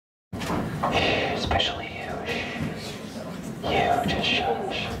Especially you. You just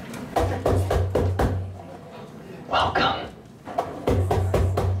shush. Welcome.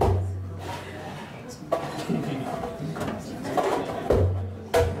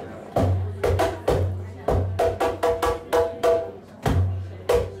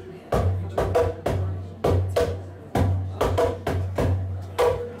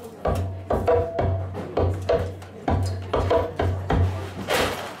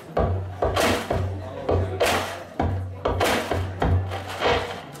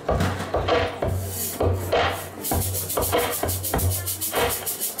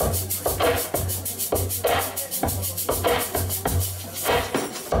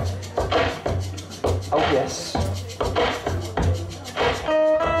 Yes.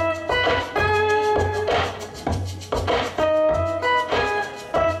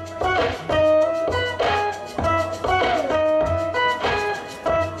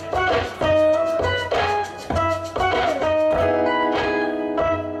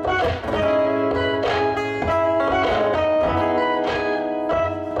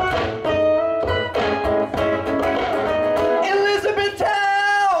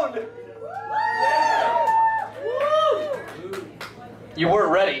 You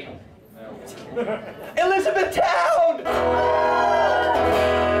weren't ready. Elizabethtown!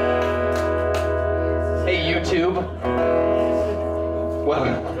 Hey, YouTube. Well,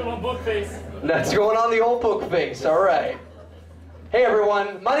 that's going on the old book face, all right. Hey,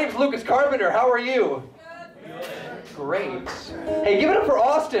 everyone. My name's Lucas Carpenter. How are you? Great. Hey, give it up for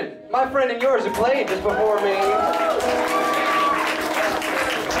Austin, my friend and yours who played just before me.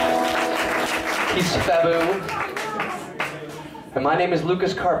 He's Fabu. And my name is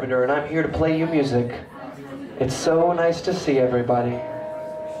Lucas Carpenter, and I'm here to play you music. It's so nice to see everybody.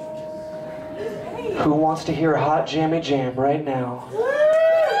 Who wants to hear a hot jammy jam right now?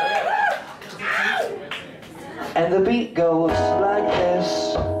 And the beat goes like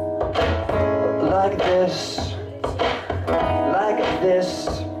this, like this, like this.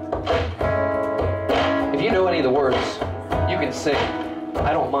 If you know any of the words, you can sing.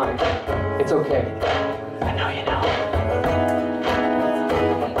 I don't mind. It's okay. I know you know.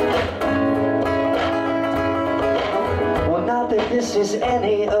 Not that this is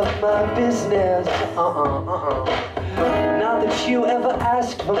any of my business, Not that you ever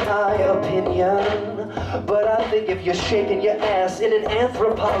asked for my opinion. But I think if you're shaking your ass in an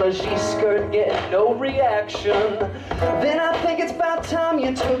anthropology skirt getting no reaction, then I think it's about time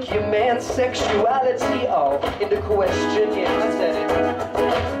you took your man's sexuality all into question. Yeah, I said it.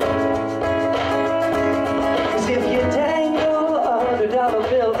 'Cause if you dangle $100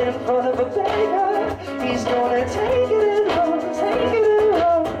 bill in front of a beggar, he's gonna take it and run, take it and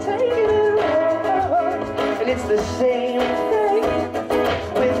run, take it and run. And it's the same thing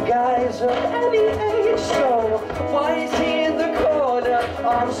with guys of any age. So why is he in the corner,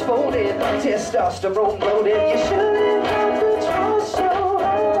 arms folded, testosterone loaded? You shouldn't have to try so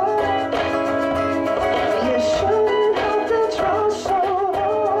hard. You shouldn't have to try so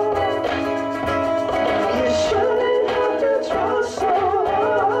hard. You shouldn't have to try so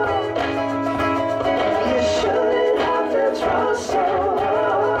hard. You shouldn't have to try so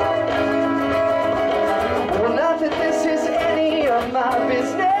hard. Well, not that this is any of my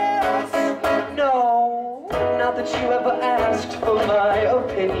business. No, not that you ever asked for my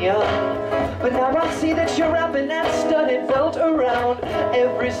opinion. But now I see that you're wrapping that studded belt around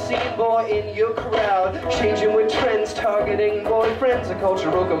every scene boy in your crowd, changing with trends, targeting boyfriends, a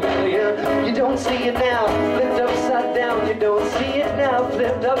cultural chameleon. You don't see it now, flipped upside down. You don't see it now,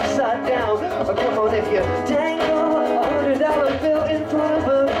 flipped upside down. Oh, come on, if you dangle $100 bill in front of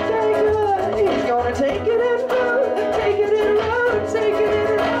a beggar, he's gonna take it and run, take it and run, take it and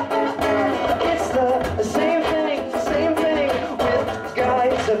run. It's the same thing with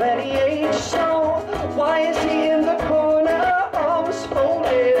guys of any age. So why is he in the corner, arms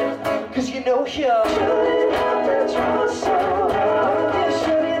folded? 'Cause you know you shouldn't have to try so hard. You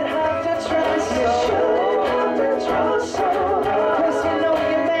shouldn't have to try so hard. You shouldn't have to try so hard. 'Cause you know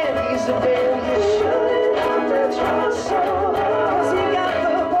your man, he's a man. You shouldn't have to try so hard. 'Cause he got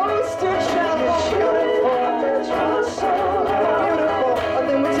the poster child. You shouldn't have to try so hard. Beautiful. And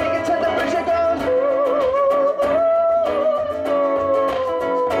then we take it to the bridge and goes.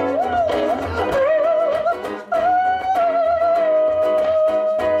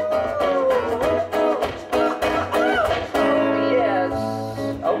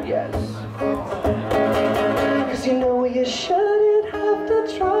 You know you shouldn't have to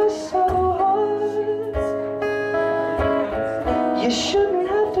try so hard. You shouldn't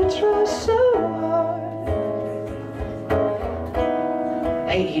have to try so hard.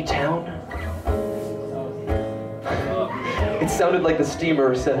 Hey, E-Town. sounded like the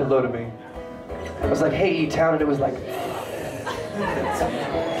steamer said hello to me. I was like, hey, E-Town, and it was like...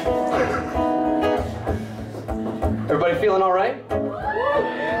 Everybody feeling all right?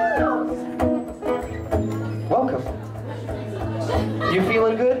 Welcome. You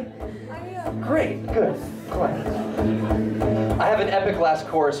feeling good? Great, good, glad. I have an epic last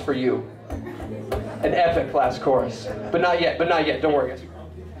chorus for you. An epic last chorus. But not yet, don't worry guys.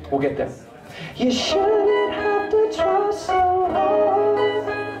 We'll get there. You shouldn't have to try so hard.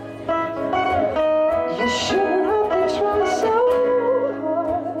 You shouldn't have to try so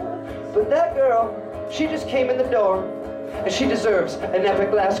hard. But that girl, she just came in the door, and she deserves an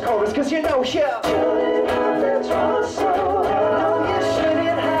epic last chorus, cause you know, yeah. You shouldn't have to try so hard. No, you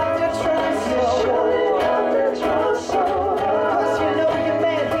shouldn't have to try so hard. You shouldn't have to try so hard. Cause you know your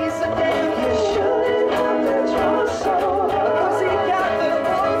man, he's a damn. You shouldn't have to try so hard. Cause he got the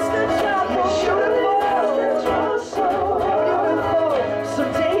voice to chop. You shouldn't have to try so hard. Beautiful,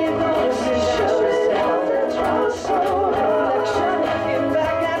 someday you're gonna see. You shouldn't have to try so hard. Reflection looking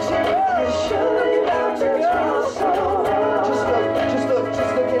back at you. You shouldn't have to try so hard. Just look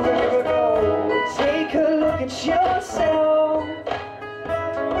in the mirror. Take a look at yourself.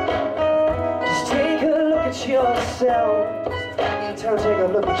 Just take a look at yourself. E-Town, take a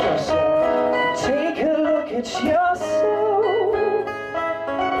look at yourself. Take a look at yourself.